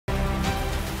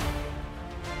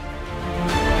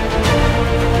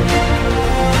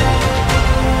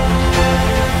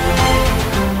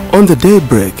On the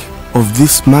daybreak of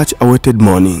this much-awaited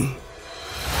morning,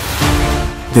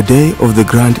 the day of the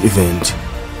grand event,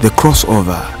 the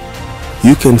crossover,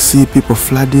 you can see people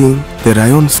flooding the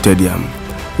Rayon Stadium,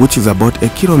 which is about 1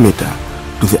 kilometer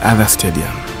to the other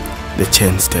stadium, the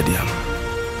Chain Stadium.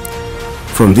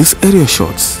 From these aerial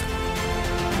shots,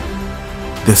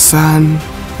 the sun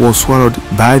was swallowed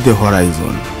by the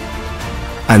horizon,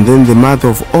 and then the mother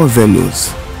of all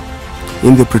venues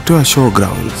in the Pretoria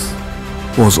showgrounds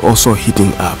was also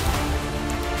heating up.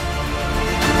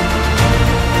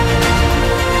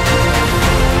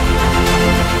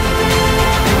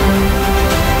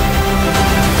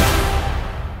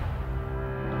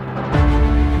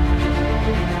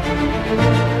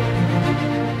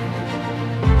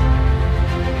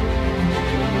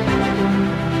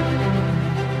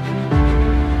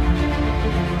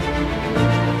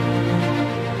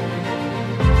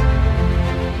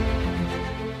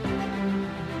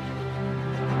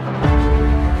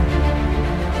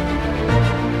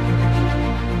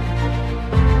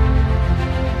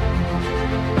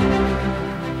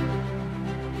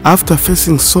 After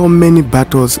facing so many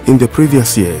battles in the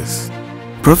previous years,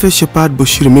 Prophet Shepherd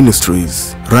Bushiri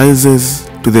Ministries rises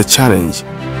to the challenge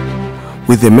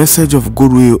with a message of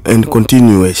goodwill and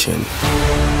continuation,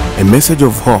 a message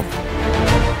of hope,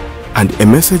 and a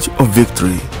message of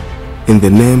victory in the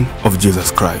name of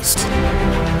Jesus Christ.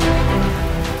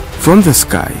 From the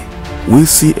sky, we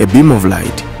see a beam of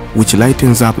light which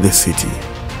lightens up the city.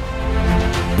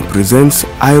 It presents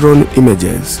iron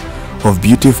images of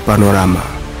beautiful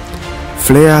panorama,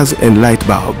 flares and light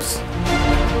bulbs.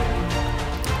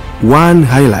 One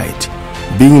highlight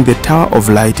being the Tower of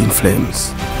Light in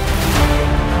flames.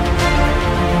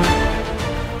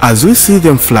 As we see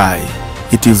them fly,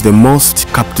 it is the most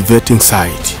captivating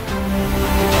sight.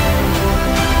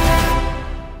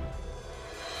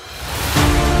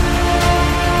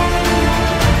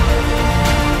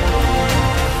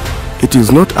 It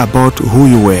is not about who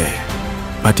you were,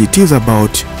 but it is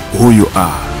about who you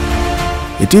are.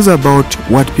 It is about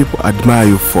what people admire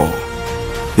you for,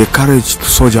 the courage to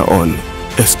soldier on,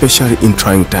 especially in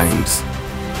trying times.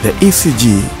 The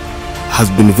ECG has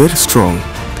been very strong,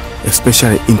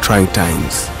 especially in trying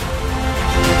times.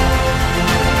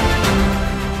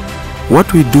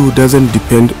 What we do doesn't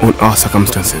depend on our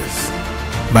circumstances,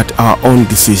 but our own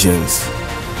decisions.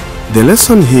 The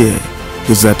lesson here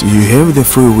is that you have the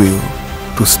free will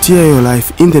to steer your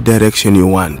life in the direction you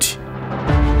want.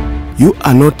 You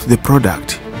are not the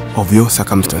product of your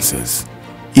circumstances.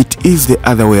 It is the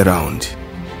other way around.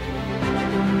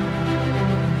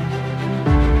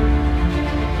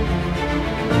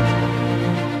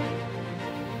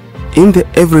 In the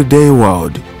everyday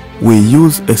world, we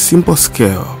use a simple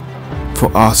scale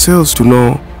for ourselves to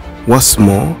know what's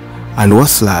small and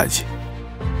what's large.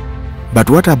 But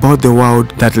what about the world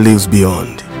that lives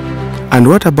beyond? And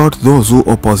what about those who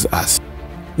oppose us?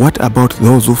 What about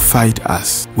those who fight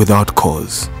us without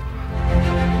cause?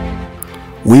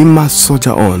 We must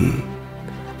soldier on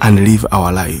and live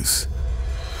our lives.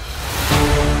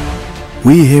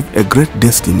 We have a great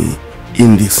destiny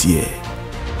in this year.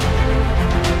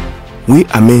 We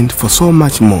are meant for so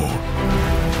much more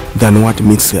than what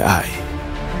meets the eye.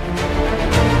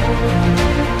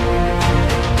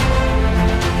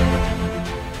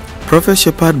 Prophet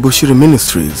Shepherd Bushiri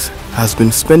Ministries has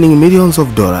been spending millions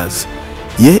of dollars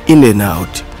year in and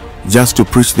out just to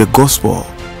preach the gospel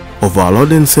of our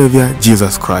Lord and Savior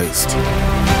Jesus Christ.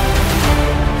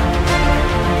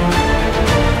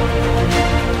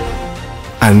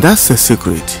 And that's the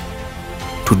secret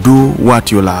to do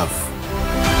what you love.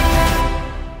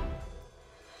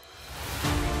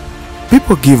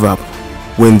 People give up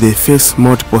when they face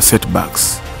multiple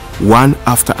setbacks, one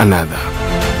after another.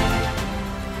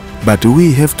 But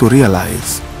we have to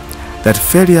realize that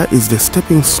failure is the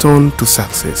stepping stone to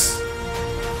success,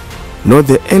 not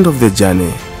the end of the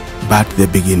journey, but the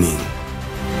beginning.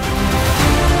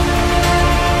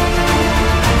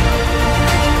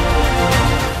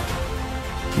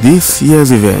 This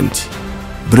year's event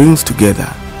brings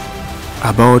together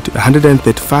about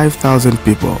 135,000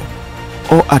 people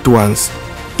all at once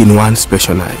in one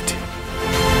special night.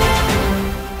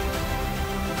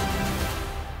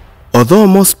 Although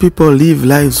most people live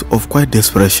lives of quiet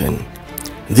desperation,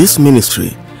 this ministry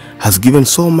has given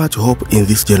so much hope in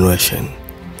this generation.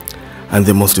 And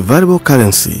the most valuable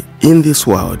currency in this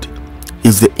world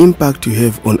is the impact you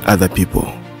have on other people.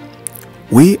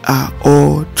 We are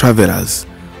all travelers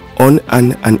on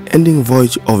an unending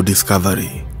voyage of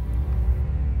discovery.